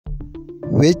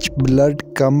Which blood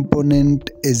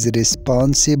component is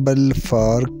responsible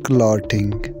for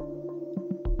clotting?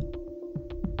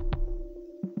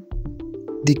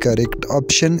 The correct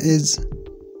option is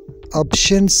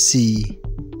option C,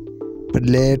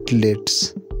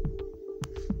 platelets.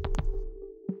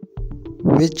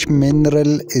 Which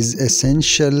mineral is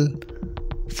essential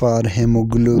for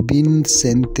hemoglobin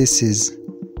synthesis?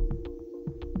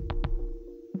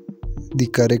 The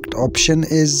correct option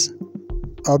is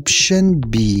option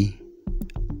B,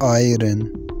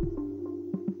 iron.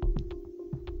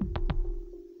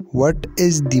 What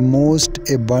is the most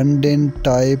abundant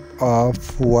type of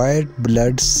white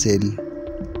blood cell?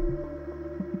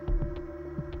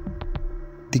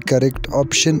 The correct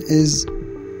option is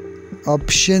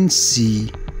option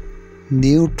C,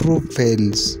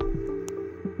 neutrophils.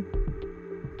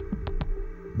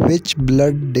 Which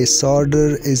blood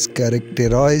disorder is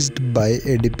characterized by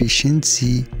a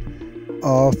deficiency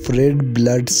of red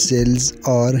blood cells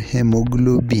or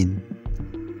hemoglobin?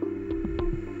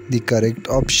 The correct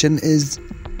option is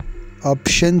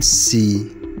option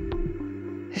C,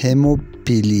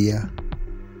 hemophilia.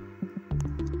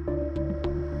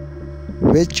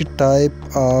 Which type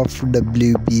of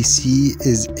WBC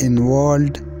is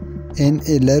involved in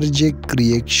allergic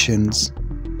reactions?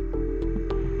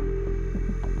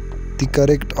 The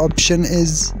correct option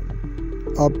is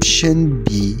option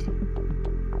B,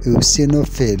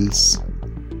 eosinophils.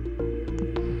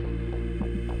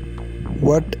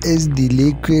 What is the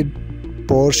liquid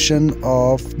portion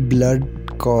of blood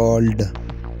called?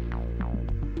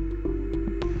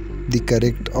 The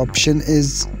correct option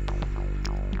is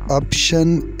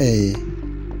option A,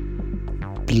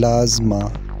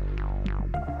 plasma.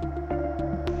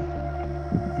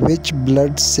 Which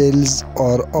blood cells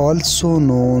are also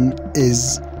known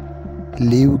as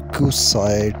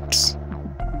leukocytes?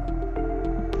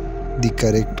 The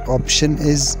correct option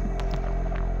is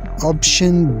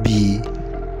option B,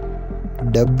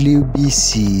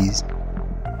 WBCs.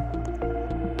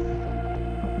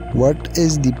 What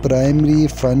is the primary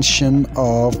function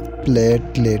of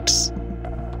platelets?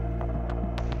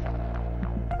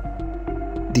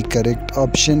 The correct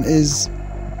option is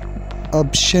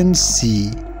option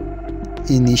C,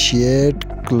 initiate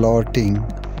clotting.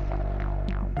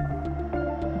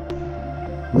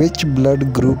 Which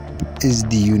blood group is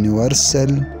the universal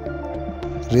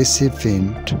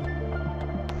recipient?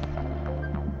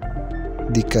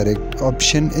 The correct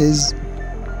option is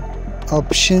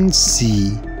option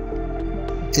C,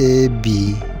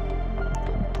 AB.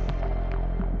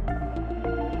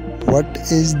 What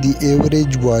is the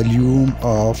average volume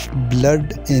of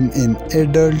blood in an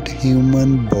adult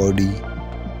human body?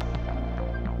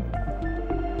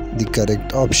 The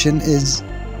correct option is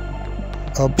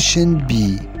option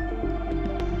B,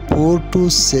 4 to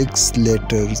 6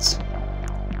 liters.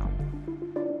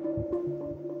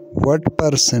 What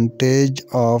percentage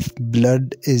of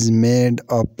blood is made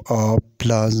up of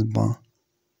plasma?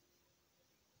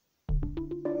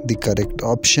 The correct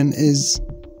option is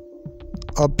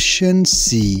option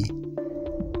C,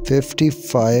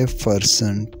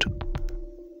 55%.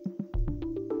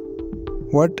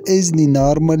 What is the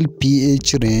normal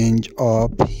pH range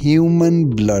of human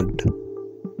blood?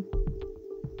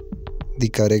 The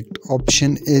correct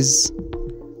option is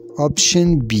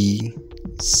option B,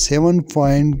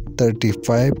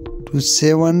 7.35 to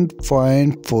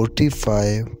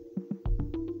 7.45.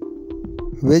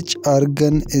 Which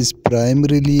organ is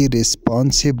primarily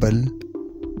responsible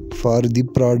for the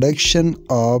production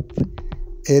of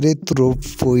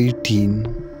erythropoietin?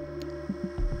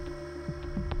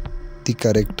 The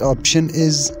correct option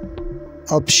is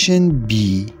option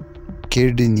B,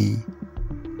 kidney.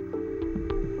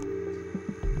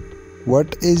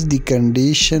 What is the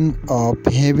condition of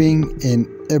having an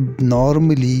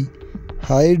abnormally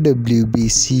high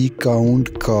WBC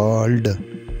count called?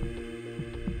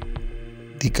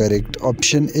 The correct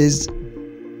option is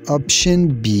option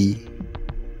B,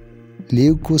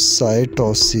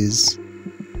 leukocytosis.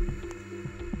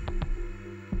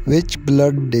 Which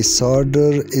blood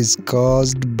disorder is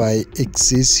caused by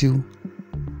excessive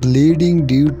bleeding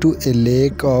due to a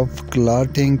lack of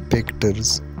clotting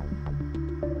factors?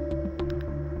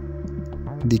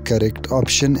 The correct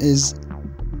option is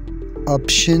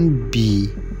option B,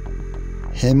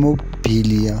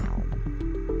 hemophilia.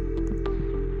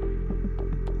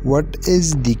 What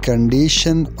is the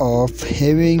condition of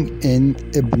having an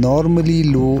abnormally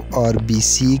low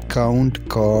RBC count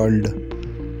called?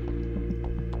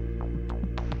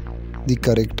 The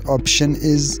correct option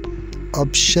is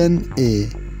option A,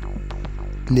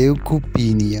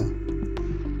 leukopenia.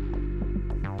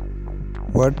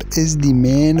 What is the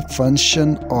main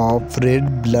function of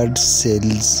red blood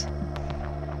cells?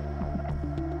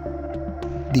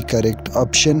 The correct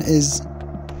option is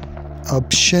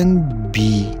option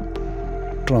B,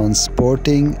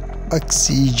 transporting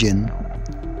oxygen.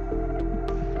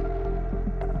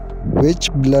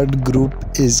 Which blood group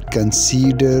is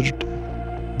considered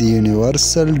the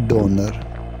universal donor?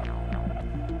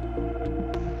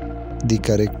 The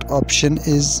correct option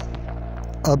is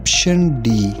option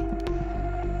D,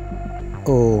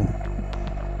 O.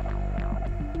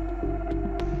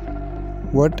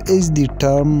 What is the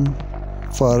term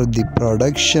for the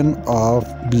production of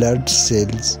blood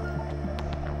cells?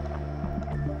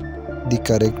 The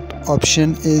correct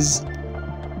option is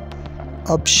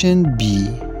option B,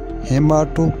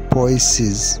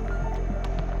 hematopoiesis.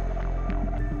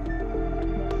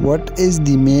 What is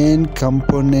the main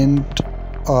component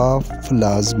of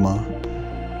plasma?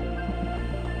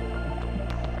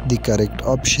 The correct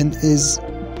option is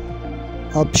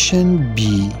option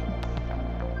B,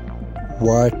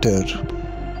 water.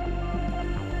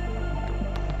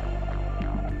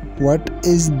 What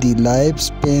is the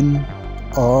lifespan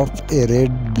of a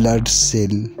red blood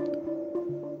cell?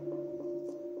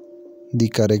 The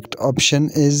correct option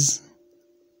is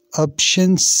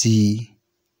option C,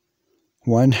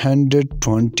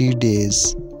 120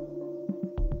 days.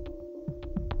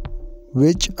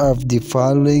 Which of the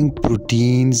following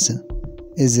proteins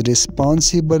is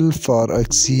responsible for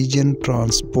oxygen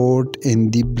transport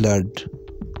in the blood?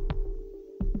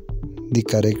 The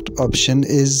correct option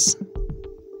is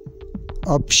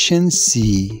option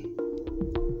C,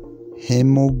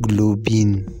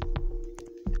 hemoglobin.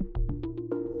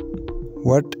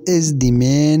 What is the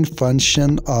main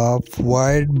function of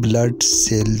white blood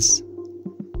cells?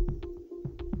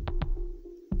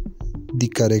 The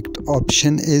correct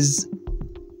option is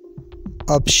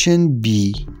option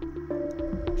B,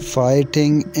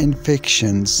 fighting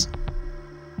infections.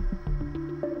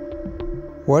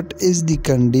 What is the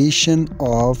condition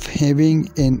of having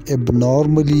an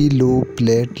abnormally low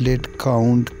platelet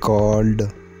count called?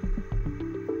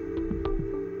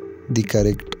 The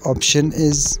correct option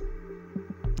is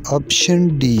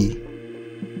option D,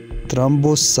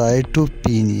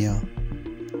 thrombocytopenia.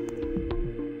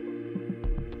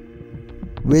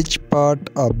 Which part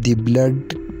of the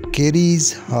blood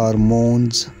carries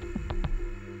hormones?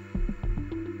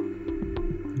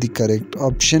 The correct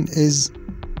option is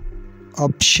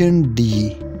option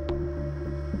D,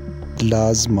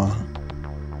 plasma.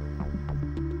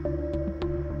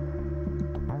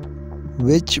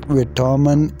 Which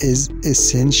vitamin is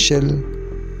essential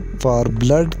for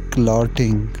blood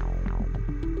clotting?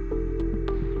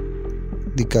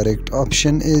 The correct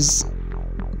option is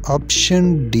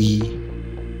option D,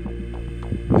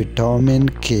 vitamin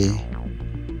K.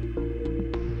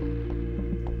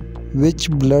 Which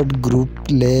blood group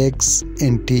lacks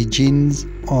antigens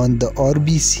on the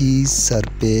RBC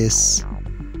surface?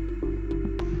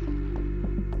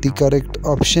 The correct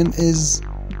option is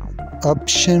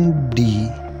option D,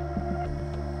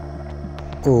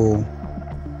 O.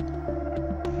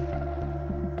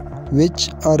 Which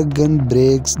organ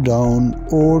breaks down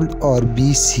old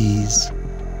RBCs?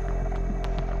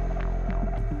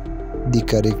 The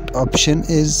correct option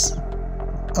is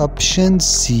option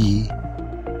C,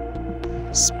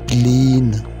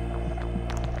 spleen.